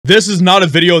This is not a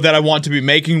video that I want to be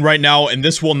making right now, and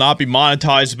this will not be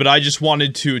monetized, but I just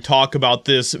wanted to talk about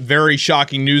this very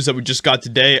shocking news that we just got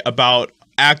today about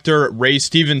actor Ray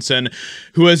Stevenson,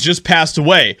 who has just passed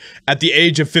away at the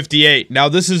age of 58. Now,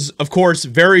 this is, of course,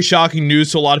 very shocking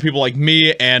news to a lot of people like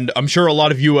me, and I'm sure a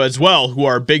lot of you as well, who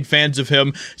are big fans of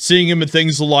him, seeing him in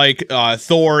things like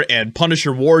Thor and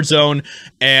Punisher Warzone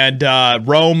and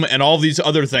Rome and all these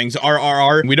other things,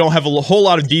 RRR. We don't have a whole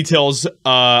lot of details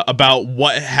about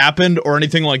what happened or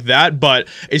anything like that, but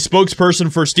a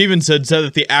spokesperson for Stevenson said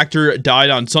that the actor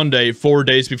died on Sunday, 4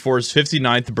 days before his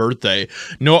 59th birthday.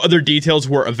 No other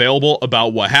details were available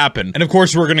about what happened. And of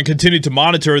course, we're going to continue to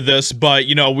monitor this, but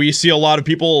you know, we see a lot of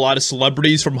people, a lot of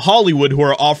celebrities from Hollywood who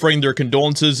are offering their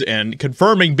condolences and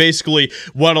confirming basically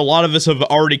what a lot of us have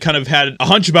already kind of had a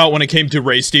hunch about when it came to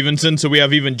Ray Stevenson. So we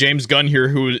have even James Gunn here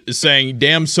who is saying,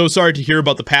 "Damn, so sorry to hear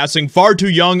about the passing far too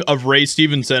young of Ray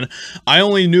Stevenson. I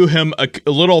only knew him a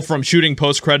little from shooting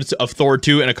post-credits of Thor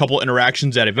 2 and a couple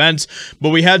interactions at events, but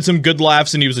we had some good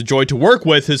laughs and he was a joy to work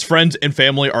with. His friends and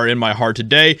family are in my heart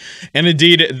today." And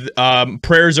indeed,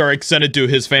 prayers are extended to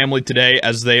his family today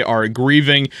as they are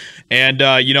grieving. And,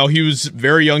 you know, he was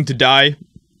very young to die.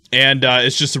 And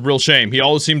it's just a real shame. He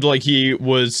always seemed like he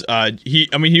was, he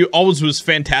always was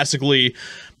fantastically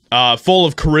full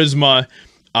of charisma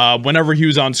whenever he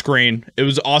was on screen. It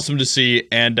was awesome to see,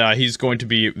 and he's going to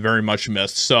be very much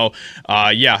missed. So,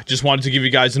 yeah, just wanted to give you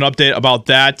guys an update about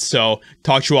that. So,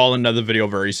 talk to you all in another video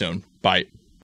very soon. Bye.